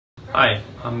Hi,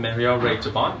 I'm Mehryar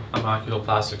Taban. I'm an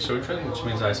oculoplastic surgeon, which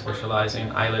means I specialize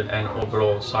in eyelid and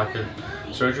orbital socket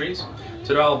surgeries.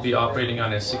 Today I'll be operating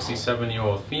on a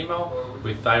 67-year-old female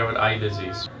with thyroid eye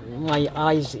disease. My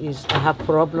eyes I have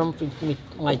problem with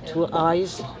my two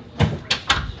eyes.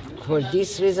 For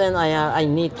this reason, I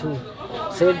need to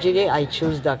surgery. I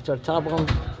choose Dr. Taban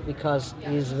because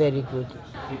he is very good.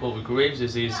 People with Graves'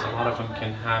 disease, a lot of them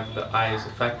can have the eyes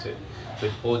affected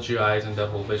with bulgy eyes and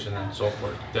double vision and so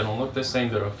forth. They don't look the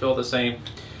same, they don't feel the same,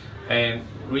 and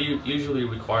usually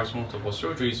requires multiple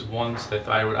surgeries once the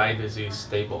thyroid eye disease is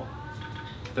stable.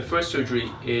 The first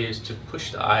surgery is to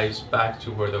push the eyes back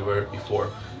to where they were before,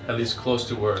 at least close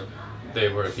to where they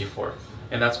were before,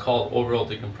 and that's called orbital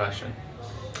decompression.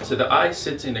 So the eye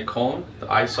sits in a cone,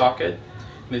 the eye socket,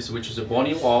 which is a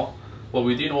bony wall. What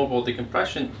we do in orbital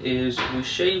decompression is we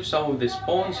shave some of these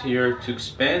bones here to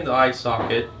expand the eye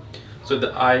socket so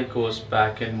the eye goes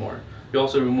back in more. We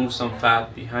also remove some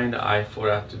fat behind the eye for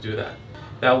that to do that.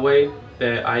 That way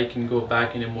the eye can go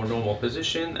back in a more normal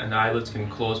position and the eyelids can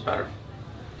close better.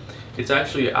 It's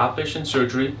actually an outpatient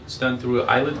surgery. It's done through an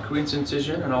eyelid crease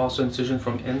incision and also incision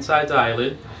from inside the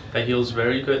eyelid that heals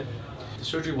very good. The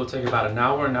surgery will take about an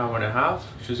hour and a half.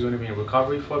 She's going to be in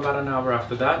recovery for about an hour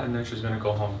after that, and then she's going to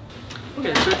go home.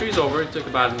 Okay, the surgery's over. It took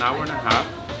about an hour and a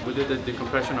half. We did the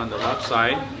decompression on the left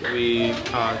side. We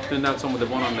thinned out some of the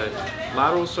bone on the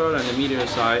lateral side and the medial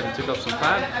side and took up some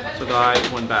fat, so the eye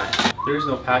went back. There is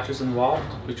no patches involved,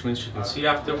 which means she can see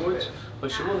afterwards, but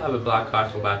she will have a black eye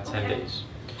for about 10 days.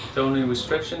 The only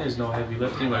restriction is no heavy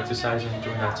lifting or exercising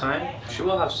during that time. She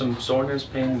will have some soreness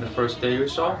pain in the first day or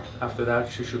so. After that,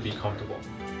 she should be comfortable.